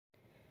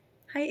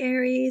Hi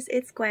Aries,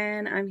 it's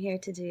Gwen. I'm here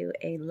to do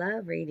a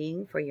love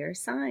reading for your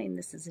sign.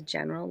 This is a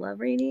general love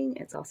reading.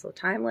 It's also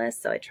timeless,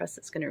 so I trust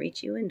it's going to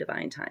reach you in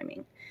divine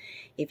timing.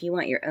 If you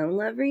want your own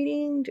love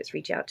reading, just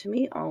reach out to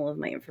me. All of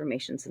my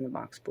information's in the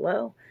box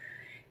below.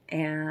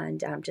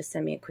 And just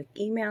send me a quick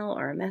email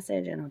or a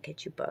message and I'll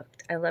get you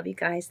booked. I love you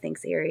guys.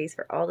 Thanks Aries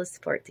for all the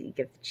support that you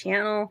give the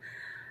channel.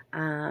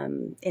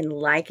 In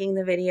liking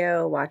the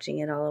video, watching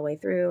it all the way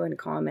through, and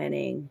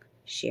commenting,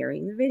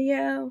 sharing the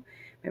video.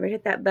 Remember to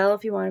hit that bell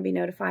if you want to be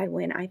notified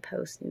when I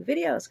post new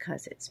videos,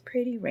 because it's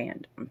pretty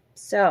random.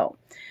 So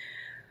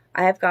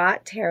I've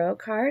got tarot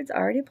cards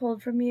already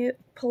pulled for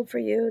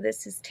you.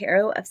 This is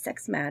Tarot of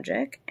Sex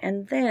Magic.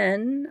 And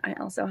then I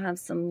also have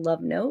some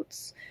love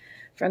notes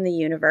from the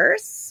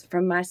universe,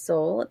 from my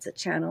soul. It's a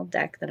channel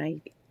deck that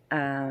I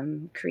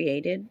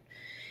created.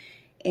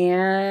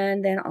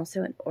 And then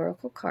also an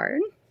oracle card.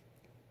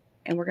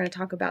 And we're going to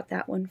talk about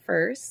that one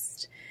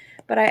first.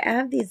 But I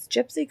have these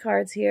gypsy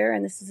cards here,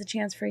 and this is a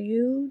chance for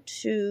you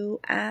to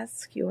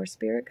ask your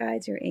spirit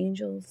guides, your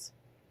angels,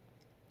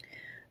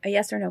 a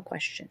yes or no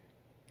question.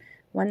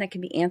 One that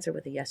can be answered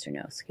with a yes or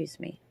no, excuse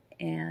me.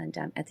 And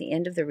at the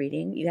end of the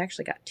reading, you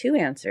actually got two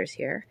answers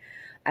here.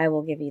 I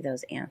will give you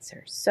those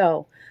answers.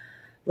 So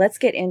let's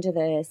get into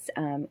this,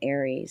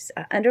 Aries.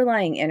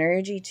 Underlying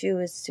energy, too,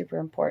 is super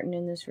important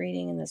in this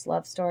reading, in this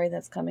love story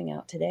that's coming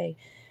out today.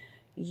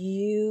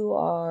 You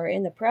are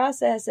in the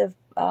process of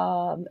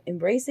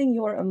embracing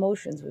your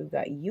emotions. We've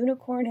got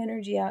unicorn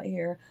energy out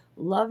here,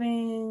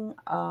 loving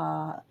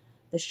the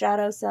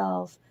shadow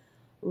self,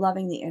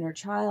 loving the inner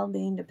child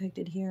being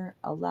depicted here.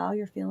 Allow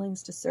your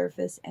feelings to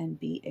surface and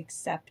be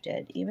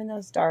accepted, even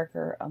those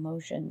darker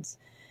emotions.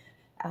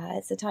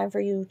 It's a time for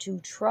you to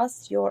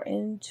trust your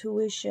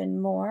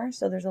intuition more.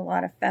 So there's a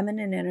lot of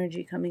feminine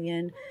energy coming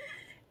in.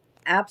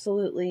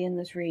 Absolutely in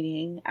this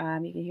reading.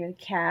 You can hear the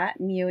cat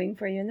mewing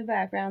for you in the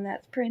background.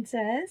 That's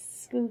Princess.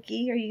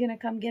 Spooky. Are you going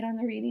to come get on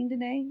the reading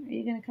today? Are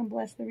you going to come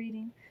bless the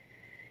reading?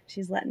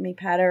 She's letting me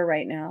pat her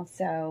right now.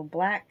 So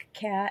black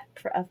cat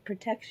of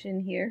protection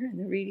here in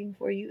the reading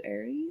for you,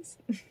 Aries.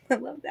 I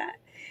love that.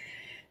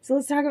 So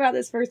let's talk about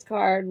this first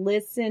card.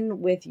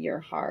 Listen with your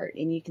heart.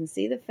 And you can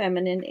see the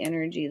feminine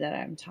energy that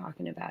I'm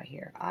talking about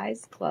here.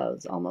 Eyes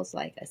closed, almost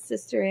like a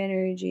sister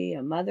energy,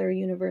 a mother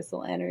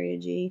universal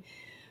energy,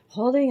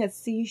 holding a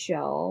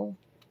seashell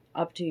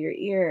up to your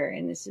ear.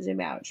 And this is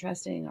about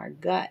trusting our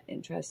gut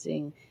and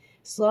trusting,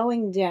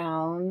 slowing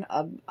down,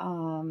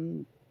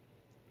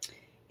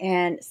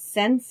 and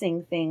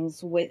sensing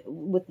things with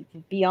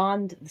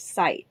beyond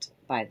sight,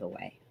 by the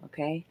way,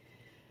 okay?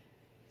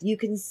 You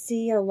can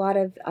see a lot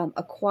of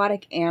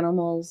aquatic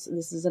animals.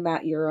 This is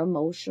about your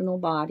emotional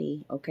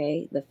body,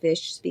 okay? The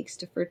fish speaks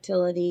to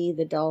fertility.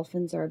 The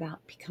dolphins are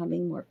about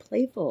becoming more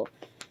playful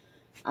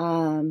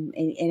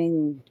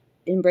and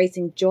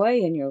embracing joy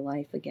in your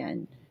life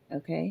again,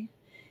 okay?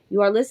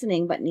 You are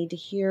listening but need to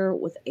hear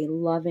with a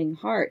loving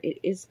heart. It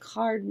is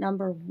card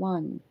number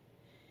 1.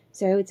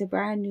 So it's a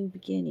brand new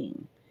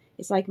beginning.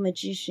 It's like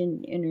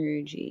magician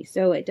energy.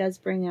 So it does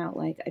bring out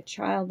like a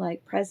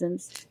childlike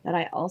presence that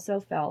I also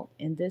felt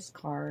in this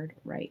card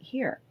right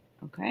here.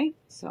 Okay,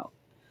 so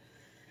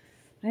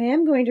I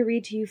am going to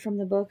read to you from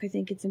the book. I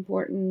think it's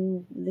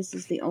important. This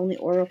is the only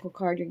oracle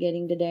card you're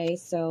getting today.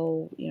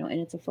 So, you know,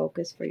 and it's a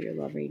focus for your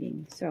love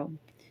reading. So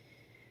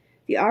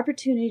the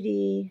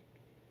opportunity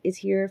is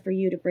here for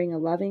you to bring a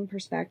loving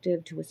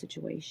perspective to a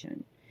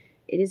situation.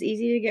 It is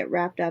easy to get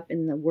wrapped up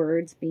in the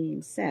words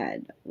being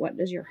said. What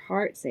does your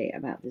heart say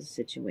about this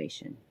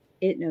situation?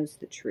 It knows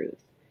the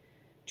truth.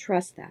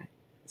 Trust that.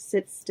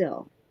 Sit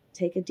still.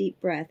 Take a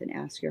deep breath and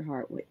ask your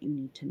heart what you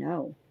need to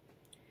know.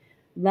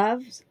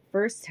 Love's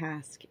first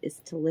task is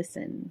to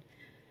listen.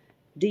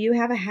 Do you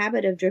have a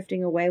habit of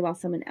drifting away while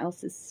someone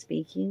else is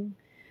speaking?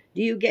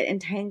 Do you get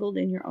entangled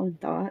in your own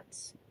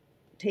thoughts?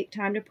 Take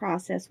time to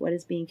process what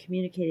is being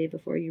communicated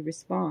before you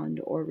respond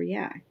or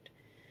react.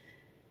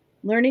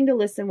 Learning to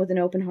listen with an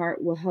open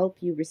heart will help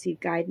you receive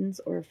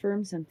guidance or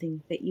affirm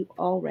something that you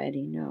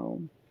already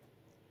know.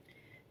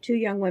 2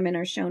 young women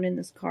are shown in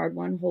this card.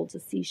 One holds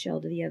a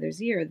seashell to the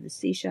other's ear. The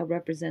seashell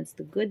represents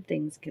the good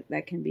things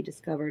that can be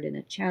discovered in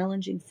a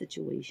challenging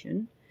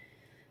situation.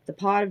 The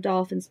pod of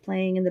dolphins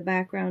playing in the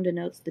background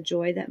denotes the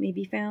joy that may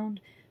be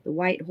found. The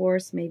white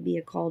horse may be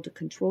a call to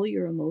control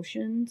your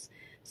emotions.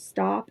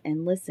 Stop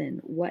and listen.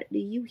 What do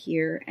you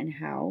hear and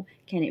how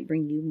can it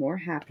bring you more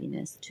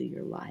happiness to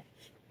your life?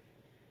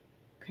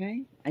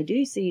 Okay, I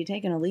do see you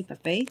taking a leap of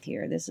faith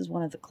here. This is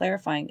one of the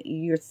clarifying.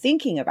 You're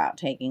thinking about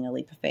taking a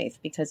leap of faith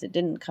because it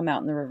didn't come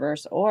out in the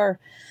reverse or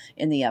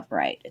in the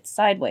upright. It's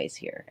sideways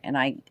here. And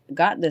I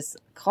got this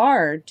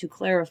card to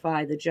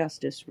clarify the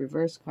Justice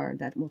reverse card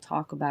that we'll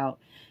talk about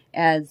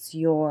as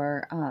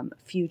your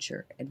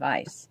future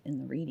advice in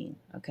the reading.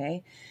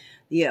 Okay,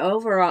 the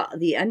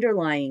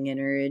underlying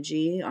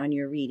energy on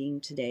your reading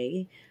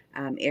today,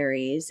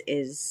 Aries,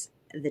 is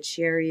the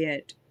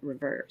Chariot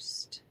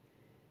reversed.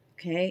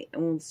 Okay,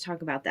 and let's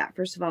talk about that.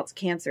 First of all, it's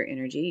Cancer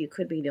energy. You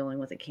could be dealing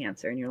with a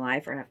Cancer in your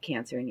life or have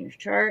Cancer in your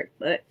chart,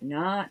 but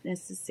not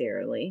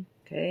necessarily,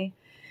 okay?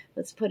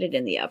 Let's put it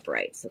in the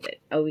upright so that,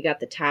 oh, we got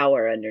the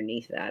Tower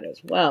underneath that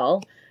as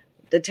well.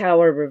 The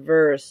Tower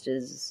reversed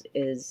is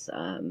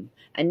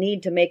a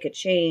need to make a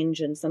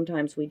change, and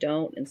sometimes we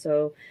don't. And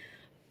so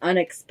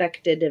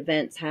unexpected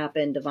events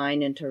happen,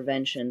 divine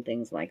intervention,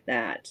 things like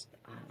that.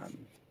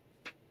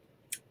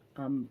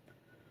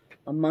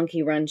 A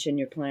monkey wrench in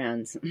your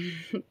plans.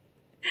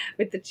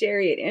 With the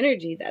Chariot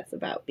energy, that's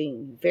about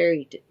being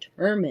very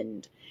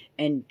determined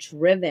and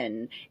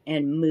driven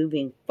and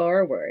moving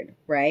forward,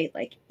 right?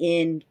 Like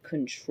in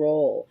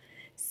control.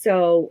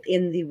 So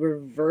in the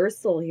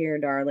reversal here,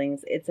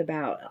 darlings, it's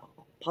about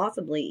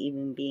possibly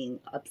even being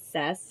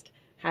obsessed,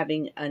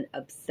 having an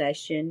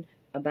obsession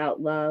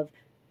about love,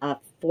 a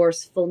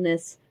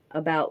forcefulness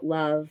about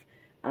love,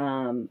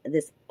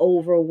 this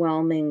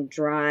overwhelming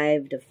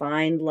drive to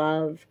find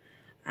love,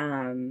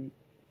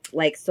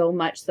 like so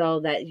much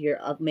so that you're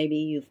maybe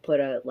you've put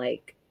a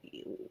like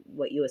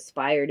what you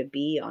aspire to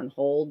be on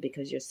hold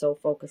because you're so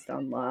focused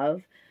on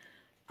love.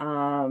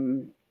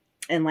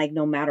 And like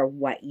no matter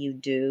what you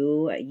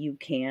do, you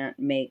can't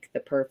make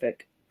the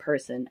perfect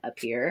person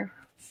appear.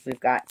 We've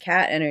got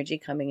cat energy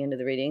coming into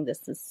the reading.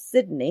 This is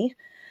Sydney.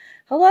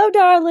 Hello,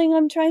 darling.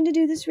 I'm trying to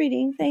do this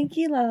reading. Thank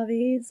you,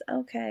 lovies.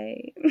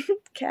 Okay.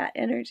 Cat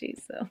energy,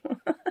 so.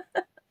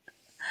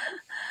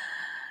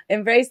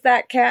 Embrace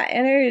that cat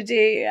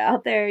energy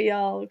out there,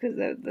 y'all, because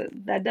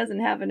that doesn't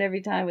happen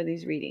every time with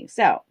these readings.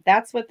 So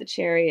that's what the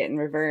Chariot in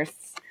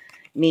reverse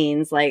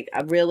means. Like,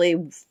 I'm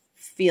really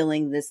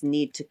feeling this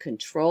need to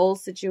control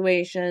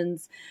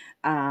situations,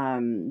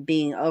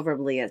 being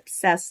overly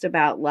obsessed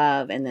about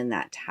love, and then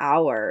that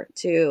Tower,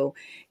 too,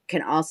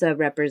 can also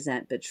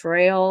represent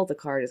betrayal. The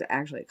card is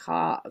actually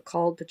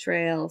called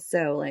betrayal.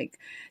 So like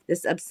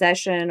this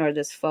obsession or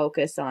this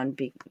focus on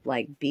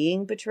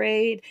being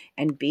betrayed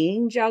and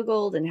being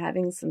juggled and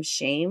having some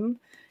shame.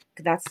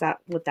 That's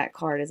what that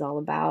card is all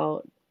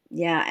about.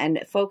 Yeah,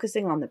 and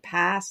focusing on the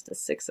past, the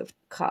Six of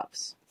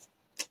Cups.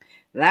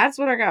 That's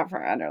what I got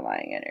for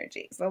underlying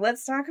energy. So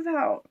let's talk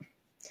about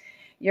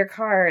your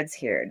cards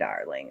here,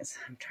 darlings.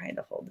 I'm trying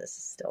to hold this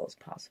as still as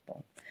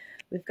possible.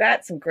 We've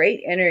got some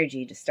great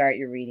energy to start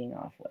your reading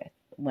off with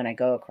when I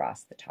go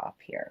across the top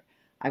here.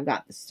 I've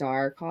got the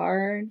Star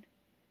card,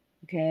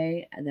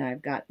 okay? And then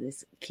I've got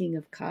this King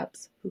of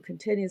Cups, who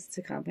continues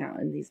to come out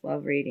in these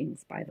love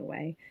readings, by the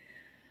way.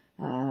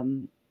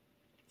 And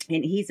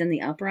he's in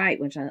the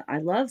upright, which I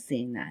love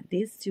seeing that.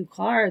 These two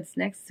cards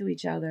next to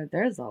each other,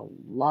 there's a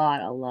lot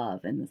of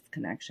love in this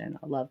connection,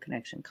 a love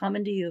connection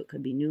coming to you. It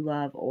could be new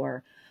love,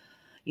 or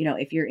you know,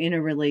 if you're in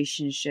a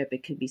relationship,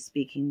 it could be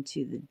speaking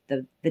to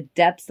the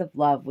depths of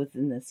love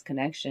within this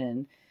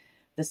connection.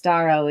 The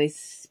Star always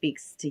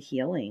speaks to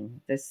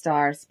healing. The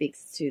Star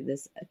speaks to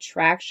this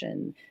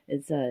attraction.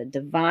 It's a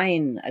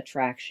divine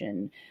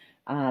attraction,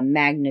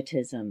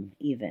 magnetism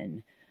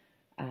even.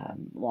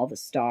 All the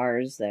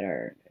stars that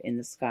are in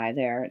the sky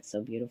there, it's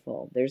so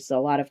beautiful. There's a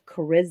lot of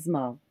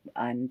charisma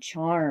and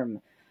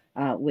charm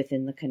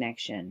within the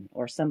connection,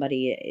 or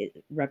somebody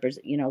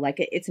represent, you know, like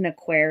it's an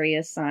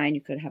Aquarius sign.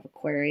 You could have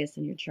Aquarius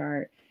in your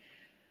chart.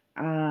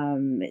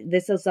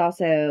 This is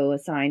also a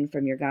sign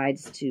from your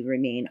guides to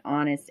remain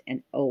honest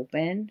and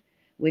open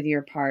with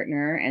your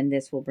partner, and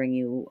this will bring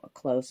you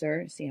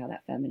closer. See how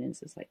that feminine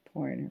is like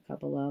pouring her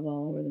cup of love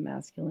all over the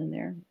masculine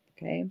there.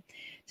 Okay.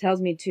 Tells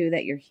me too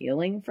that you're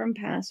healing from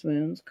past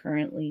wounds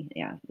currently.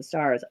 Yeah, the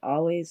Star is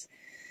always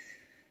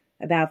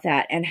about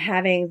that, and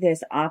having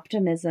this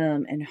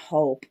optimism and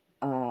hope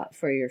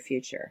for your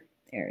future,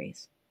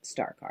 Aries.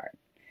 Star card.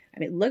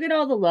 I mean, look at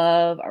all the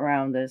love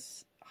around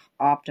this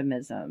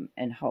optimism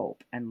and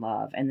hope and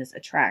love and this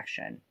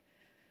attraction,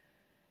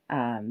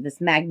 this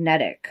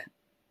magnetic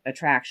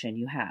attraction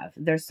you have.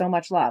 There's so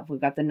much love. We've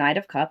got the Knight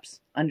of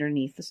Cups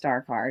underneath the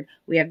Star card.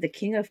 We have the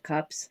King of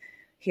Cups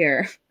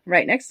here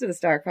right next to the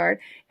Star card,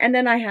 and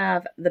then I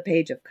have the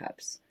Page of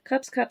Cups.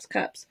 Cups, cups,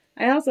 cups.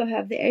 I also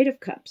have the Eight of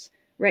Cups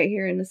right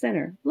here in the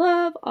center.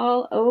 Love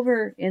all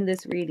over in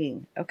this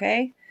reading,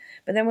 okay?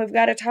 But then we've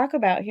got to talk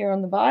about here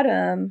on the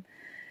bottom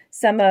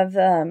some of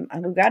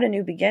we've got a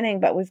new beginning,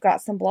 but we've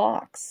got some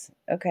blocks,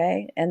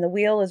 okay? And the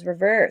wheel is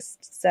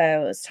reversed,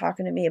 so it's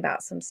talking to me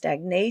about some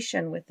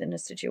stagnation within a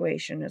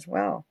situation as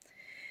well.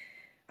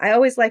 I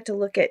always like to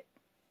look at,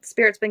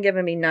 Spirit's been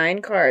giving me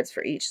 9 cards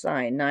for each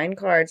sign, 9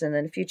 cards, and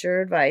then future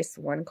advice,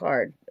 1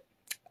 card.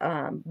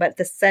 But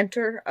the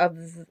center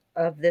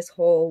of this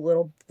whole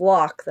little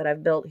block that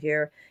I've built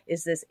here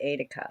is this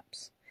Eight of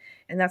Cups.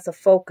 And that's a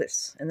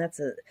focus. And that's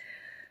a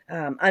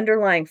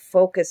underlying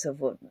focus of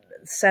what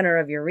center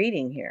of your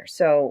reading here.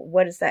 So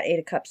what is that Eight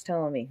of Cups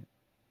telling me?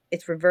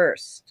 It's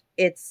reversed.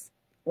 It's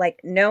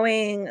like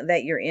knowing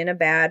that you're in a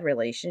bad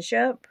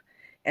relationship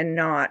and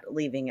not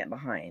leaving it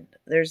behind.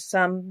 There's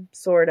some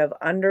sort of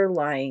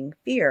underlying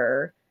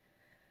fear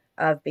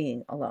of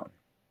being alone.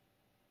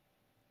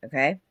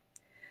 Okay?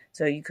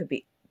 So you could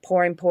be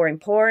pouring,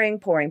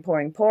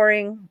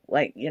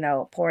 like, you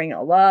know, pouring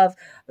a love,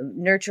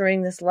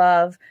 nurturing this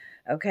love,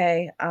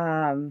 okay?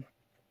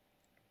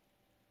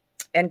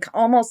 And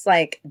almost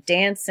like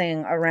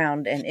dancing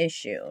around an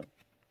issue,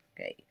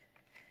 okay?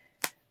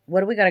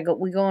 what do we got to go?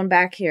 We're going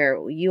back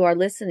here. You are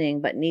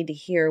listening, but need to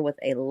hear with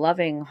a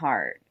loving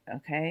heart.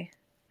 Okay.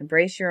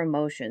 Embrace your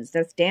emotions.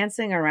 There's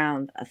dancing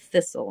around a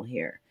thistle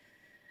here.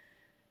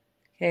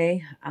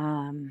 Okay.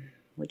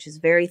 Which is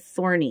very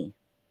thorny.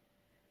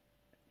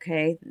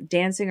 Okay.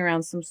 Dancing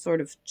around some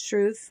sort of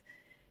truth.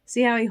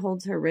 See how he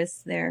holds her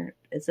wrists there?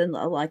 It's in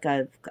like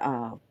a,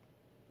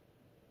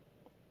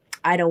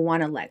 I don't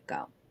want to let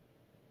go.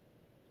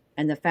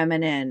 And the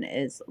feminine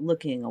is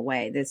looking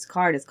away. This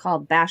card is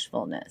called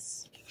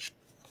bashfulness.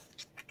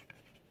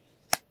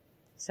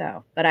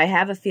 So, but I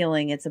have a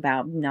feeling it's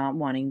about not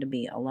wanting to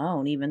be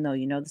alone, even though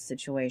you know the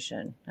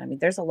situation. I mean,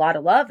 there's a lot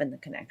of love in the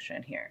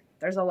connection here.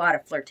 There's a lot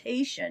of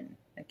flirtation.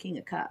 A King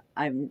of Cups.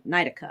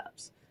 Knight of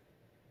Cups.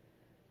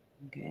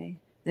 Okay.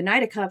 The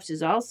Knight of Cups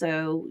is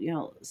also, you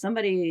know,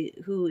 somebody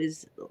who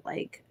is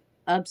like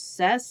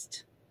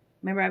obsessed.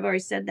 Remember, I've already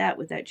said that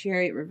with that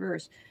Chariot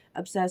reverse.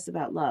 Obsessed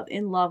about love.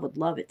 In love with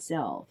love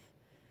itself.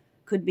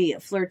 Could be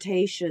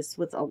flirtatious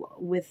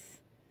with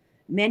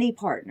many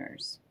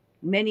partners.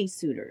 Many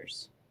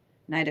suitors.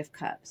 Knight of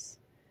Cups.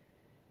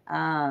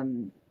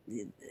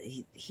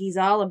 He's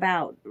all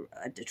about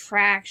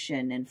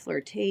attraction and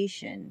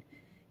flirtation.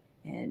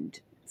 And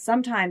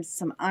sometimes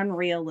some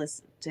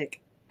unrealistic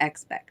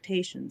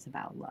expectations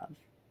about love.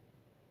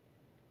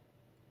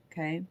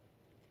 Okay.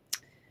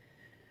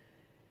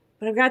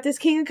 But I've got this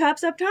King of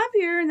Cups up top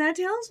here, and that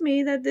tells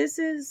me that this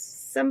is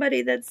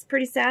somebody that's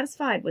pretty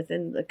satisfied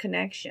within the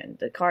connection.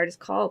 The card is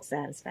called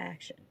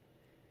satisfaction.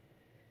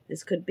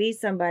 This could be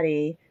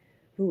somebody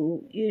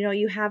who, you know,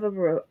 you have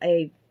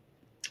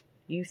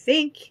you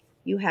think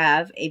you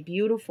have a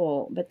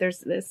beautiful, but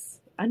there's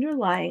this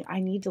underlying, I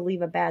need to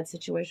leave a bad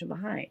situation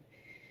behind.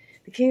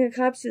 The King of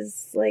Cups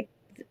is like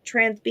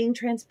being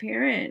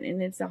transparent,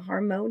 and it's a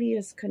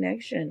harmonious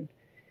connection.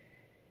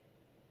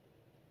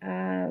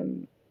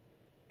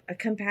 A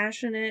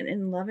compassionate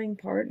and loving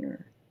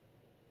partner.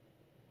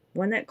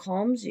 One that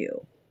calms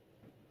you.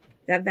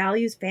 That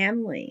values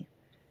family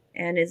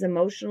and is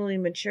emotionally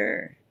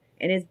mature.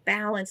 And is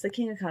balanced. The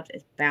King of Cups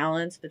is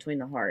balanced between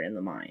the heart and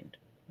the mind.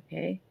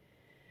 Okay?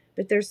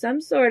 But there's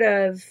some sort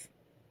of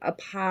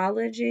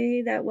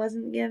apology that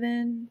wasn't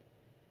given.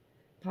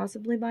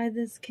 Possibly by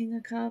this King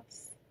of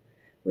Cups.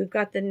 We've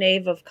got the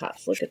Knave of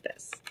Cups. Look at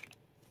this.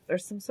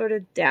 There's some sort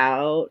of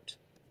doubt.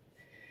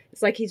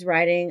 It's like he's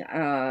writing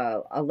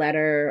a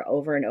letter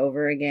over and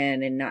over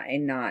again and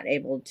not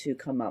able to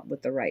come up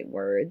with the right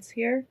words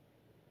here.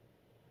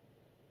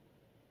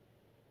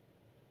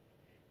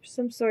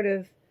 Some sort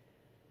of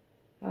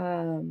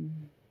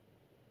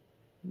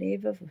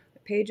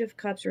Page of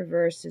Cups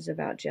reversed is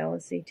about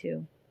jealousy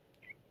too.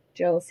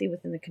 Jealousy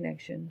within the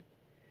connection.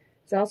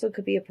 It also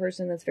could be a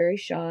person that's very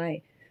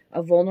shy,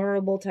 a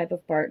vulnerable type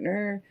of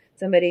partner,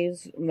 somebody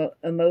who's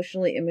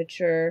emotionally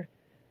immature.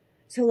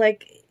 So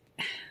like,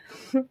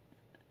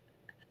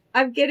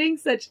 I'm getting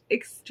such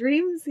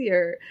extremes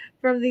here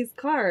from these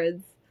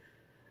cards.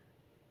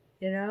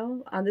 You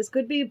know, this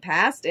could be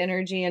past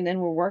energy, and then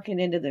we're working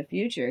into the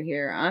future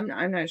here. I'm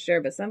not sure,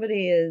 but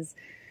somebody is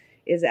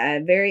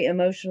very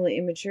emotionally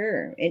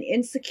immature and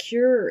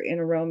insecure in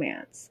a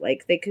romance.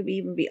 Like they could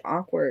even be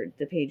awkward.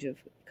 The Page of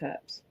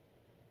Cups.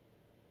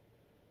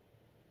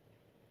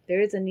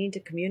 There is a need to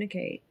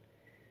communicate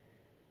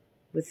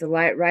with the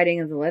writing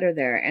of the letter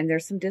there, and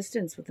there's some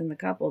distance within the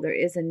couple. There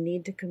is a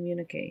need to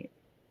communicate.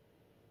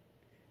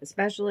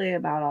 Especially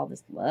about all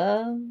this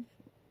love.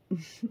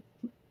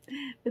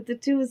 But the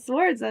Two of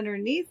Swords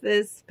underneath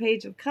this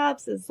Page of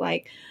Cups is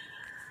like,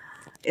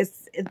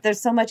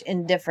 there's so much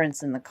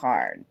indifference in the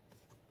card.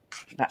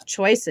 About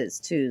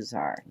choices, twos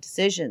are.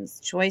 Decisions,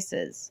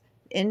 choices.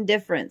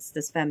 Indifference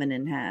this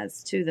feminine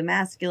has to the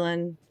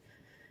masculine.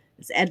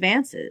 It's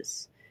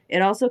advances.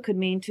 It also could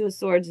mean Two of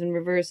Swords in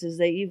reverse is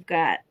that you've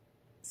got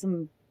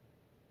some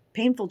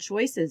painful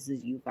choices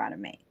that you've got to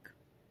make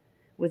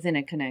within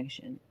a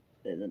connection.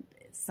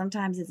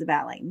 Sometimes it's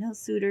about like no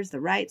suitors, the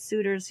right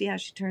suitors. See how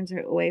she turns her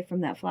away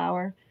from that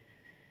flower?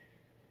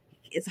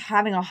 It's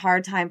having a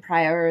hard time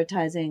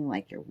prioritizing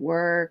like your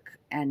work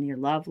and your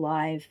love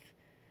life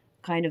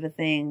kind of a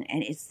thing.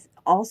 And it's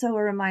also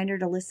a reminder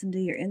to listen to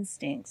your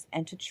instincts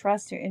and to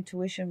trust your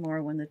intuition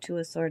more when the Two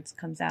of Swords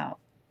comes out.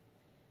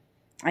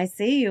 I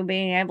see you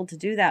being able to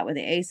do that with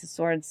the Ace of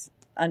Swords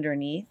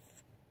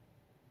underneath,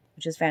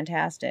 which is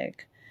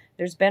fantastic.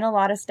 There's been a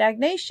lot of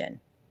stagnation.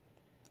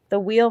 The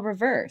Wheel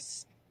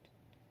reversed.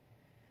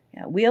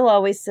 Yeah, wheel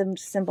always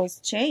symbols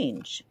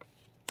change.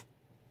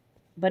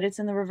 But it's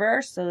in the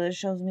reverse, so that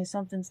shows me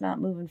something's not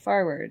moving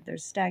forward.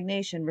 There's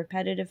stagnation,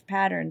 repetitive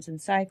patterns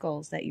and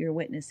cycles that you're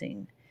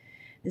witnessing.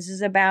 This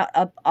is about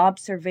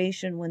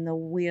observation when the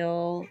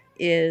wheel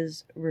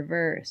is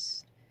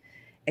reversed.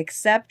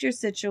 Accept your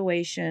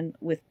situation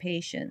with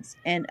patience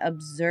and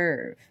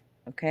observe,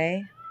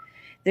 okay?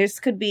 This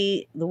could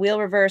be, the wheel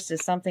reverse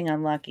is something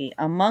unlucky.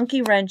 A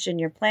monkey wrench in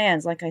your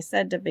plans, like I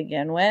said to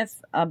begin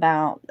with,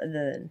 about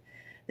the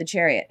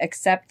Chariot.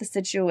 Accept the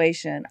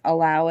situation,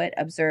 allow it,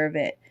 observe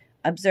it.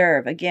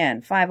 Observe,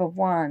 again, Five of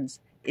Wands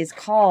is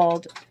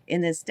called,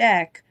 in this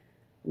deck,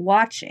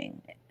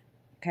 watching,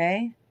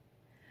 okay?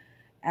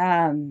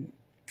 It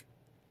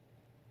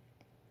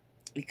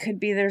could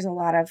be there's a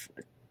lot of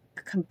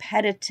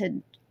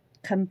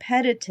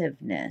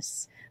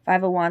competitiveness.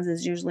 Five of Wands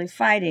is usually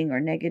fighting or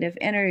negative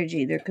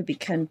energy. There could be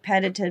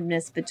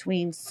competitiveness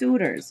between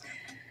suitors.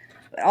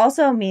 It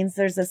also means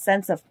there's a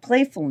sense of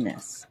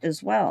playfulness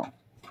as well.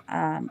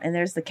 And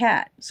there's the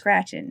cat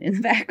scratching in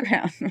the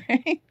background,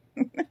 right?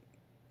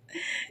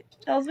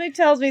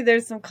 tells me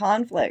there's some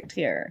conflict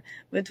here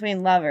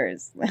between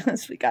lovers.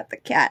 We got the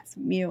cats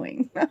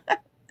mewing.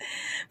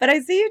 But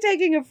I see you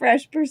taking a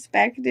fresh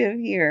perspective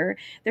here.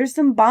 There's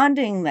some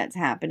bonding that's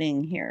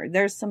happening here.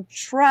 There's some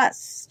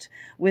trust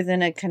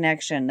within a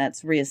connection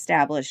that's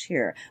reestablished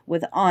here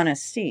with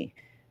honesty,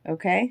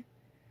 okay?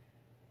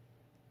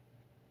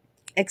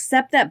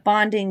 Accept that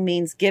bonding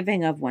means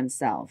giving of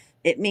oneself.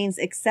 It means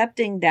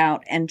accepting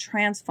doubt and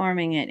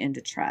transforming it into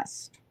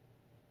trust.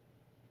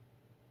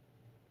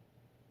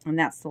 And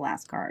that's the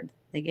last card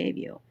they gave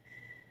you.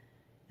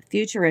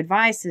 Future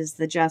advice is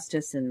the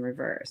Justice in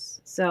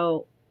reverse.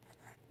 So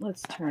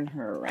let's turn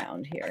her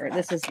around here.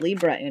 This is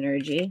Libra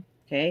energy.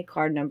 Okay,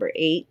 card number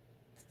 8.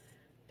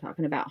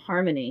 Talking about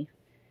harmony.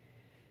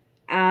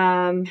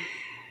 I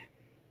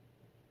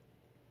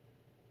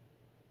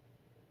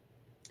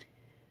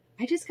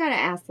just got to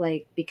ask,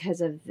 like, because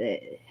of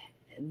the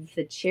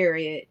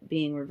Chariot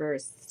being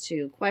reversed,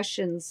 to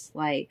questions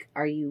like,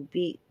 are you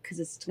because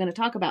it's going to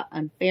talk about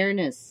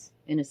unfairness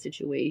in a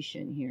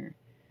situation here.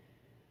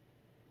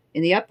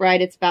 In the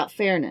upright, it's about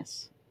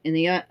fairness. In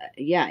the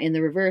in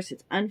the reverse,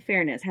 it's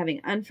unfairness, having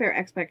unfair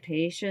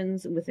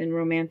expectations within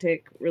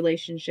romantic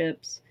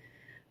relationships,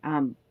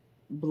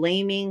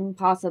 blaming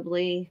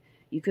possibly.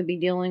 You could be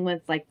dealing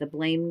with like the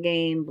blame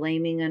game,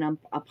 blaming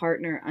a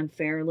partner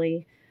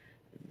unfairly.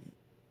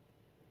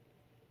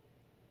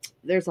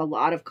 There's a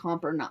lot of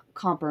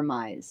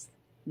compromise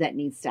that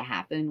needs to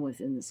happen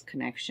within this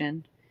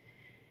connection.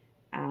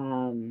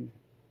 Are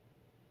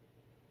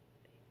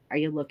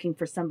you looking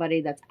for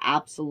somebody that's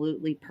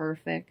absolutely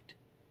perfect?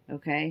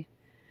 Okay.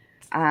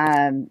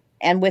 And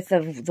with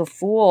the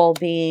Fool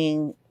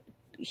being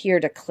here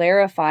to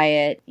clarify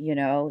it, you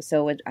know,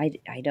 so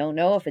I don't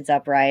know if it's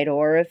upright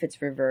or if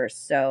it's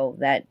reversed. So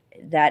that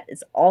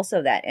is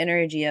also that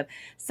energy of,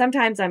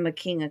 sometimes I'm a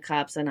King of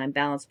Cups and I'm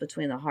balanced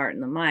between the heart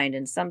and the mind.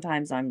 And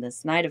sometimes I'm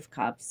this Knight of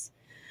Cups,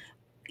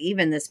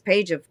 even this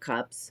Page of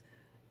Cups,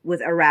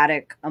 with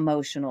erratic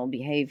emotional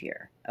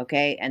behavior.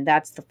 Okay. And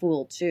that's the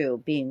Fool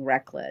too, being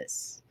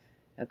reckless.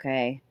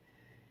 Okay.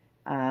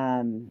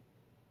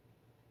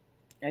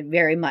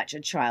 Very much a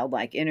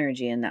childlike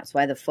energy. And that's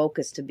why the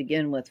focus to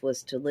begin with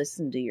was to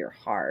listen to your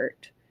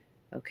heart.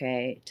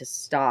 Okay. To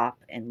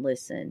stop and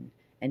listen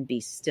and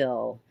be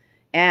still.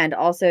 And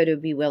also to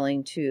be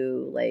willing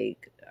to,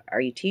 like,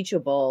 are you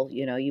teachable?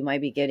 You know, you might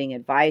be getting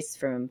advice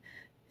from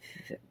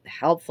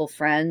helpful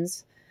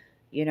friends,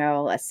 you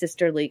know, a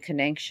sisterly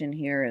connection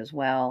here as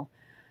well.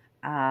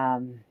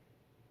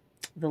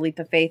 The leap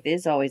of faith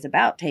is always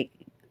about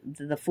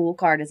the Fool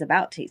card is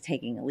about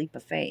taking a leap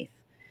of faith,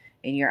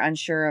 and you're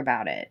unsure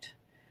about it.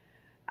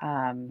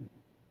 It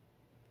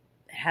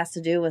has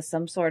to do with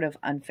some sort of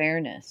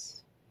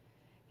unfairness.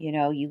 You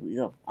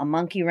know, a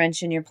monkey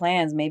wrench in your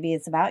plans. Maybe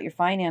it's about your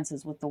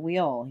finances with the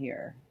wheel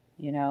here.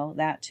 You know,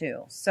 that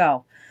too.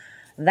 So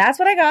that's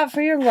what I got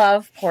for your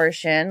love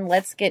portion.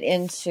 Let's get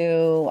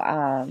into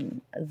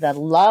the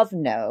love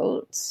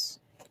notes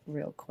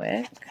real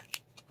quick.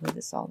 Move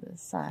this all to the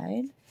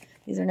side.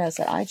 These are notes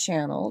that I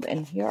channeled,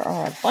 and here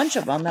are a bunch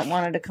of them that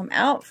wanted to come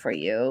out for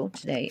you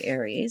today,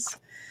 Aries.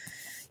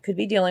 Could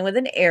be dealing with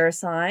an air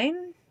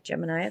sign,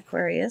 Gemini,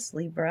 Aquarius,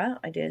 Libra.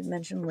 I did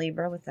mention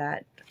Libra with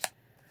that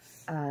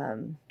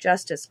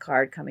Justice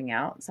card coming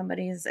out.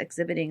 Somebody is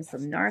exhibiting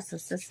some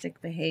narcissistic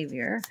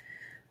behavior.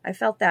 I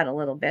felt that a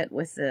little bit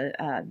with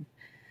the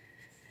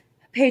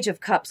Page of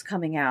Cups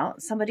coming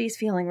out. Somebody's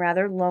feeling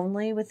rather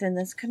lonely within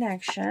this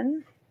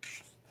connection.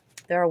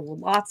 There are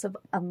lots of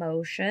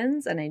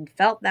emotions, and I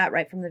felt that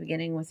right from the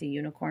beginning with the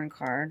Unicorn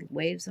card.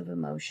 Waves of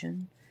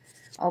emotion.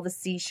 All the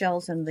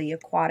seashells and the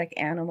aquatic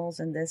animals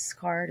in this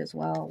card as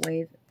well.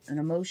 An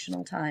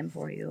emotional time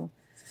for you,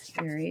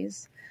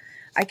 Aries.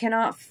 I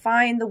cannot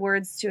find the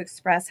words to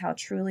express how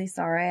truly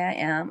sorry I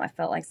am. I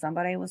felt like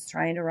somebody was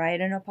trying to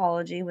write an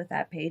apology with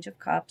that Page of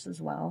Cups as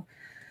well.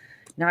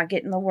 Not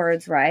getting the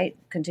words right.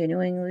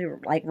 Continuing,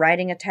 like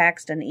writing a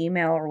text, an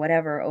email, or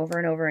whatever over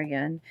and over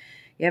again.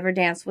 You ever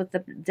dance with the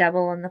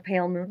devil in the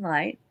pale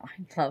moonlight? I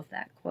love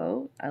that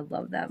quote. I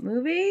love that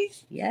movie.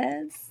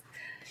 Yes.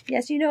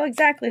 Yes, you know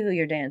exactly who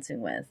you're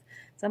dancing with.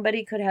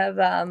 Somebody could have,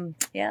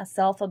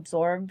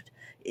 self-absorbed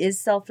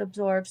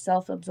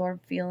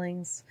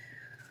feelings.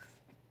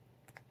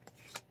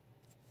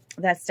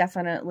 That's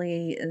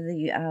definitely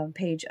the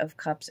Page of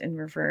Cups in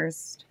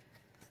reverse.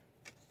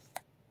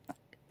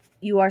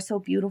 You are so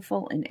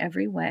beautiful in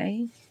every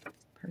way.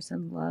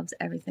 Person loves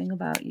everything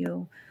about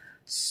you.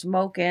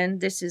 Smoking.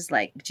 This is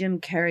like Jim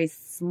Carrey's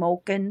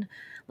Smoking.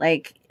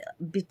 Like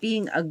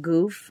being a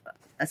goof,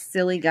 a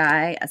silly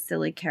guy, a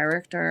silly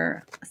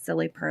character, a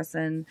silly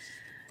person.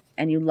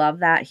 And you love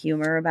that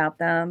humor about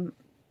them.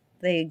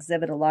 They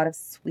exhibit a lot of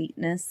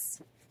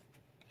sweetness.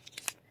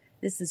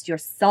 This is your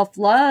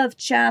self-love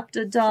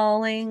chapter,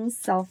 darlings.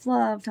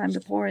 Self-love, time to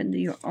pour into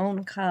your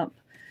own cup.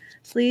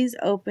 Please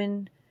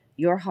open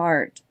your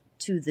heart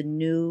to the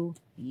new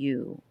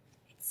you.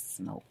 It's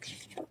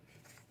smoking.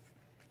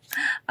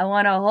 I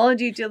want to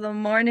hold you till the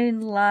morning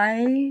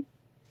light.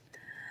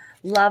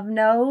 Love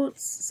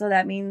notes. So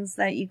that means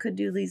that you could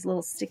do these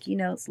little sticky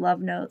notes,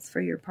 love notes for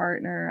your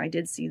partner. I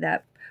did see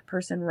that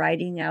person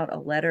writing out a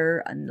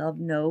letter, a love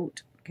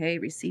note. Okay,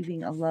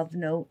 receiving a love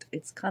note.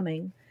 It's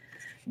coming.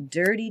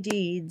 Dirty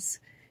deeds.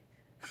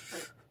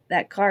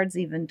 That card's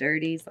even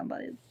dirty.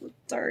 Somebody's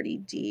dirty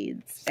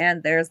deeds.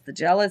 And there's the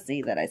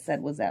jealousy that I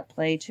said was at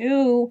play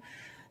too,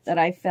 that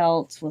I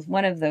felt with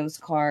one of those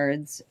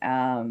cards.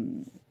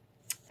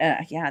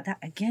 Yeah, that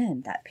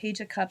again, that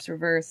Page of Cups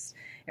reversed.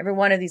 Every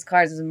one of these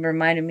cards has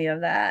reminded me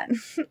of that.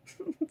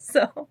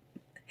 So,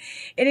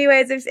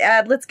 anyways,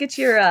 let's get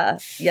your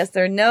yes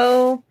or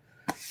no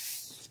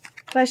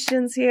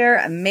questions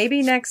here.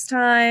 Maybe next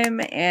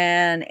time.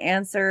 And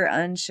answer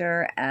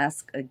unsure,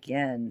 ask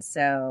again.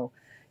 So,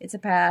 it's a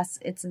pass.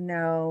 It's a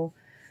no.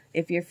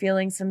 If you're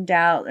feeling some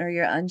doubt or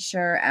you're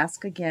unsure,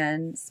 ask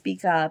again.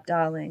 Speak up,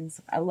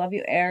 darlings. I love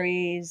you,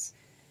 Aries.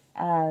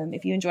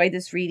 If you enjoyed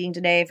this reading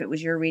today, if it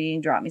was your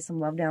reading, drop me some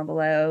love down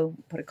below.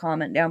 Put a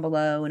comment down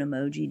below, an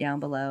emoji down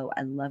below.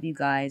 I love you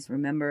guys.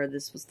 Remember,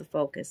 this was the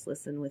focus.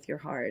 Listen with your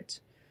heart.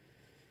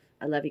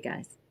 I love you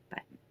guys.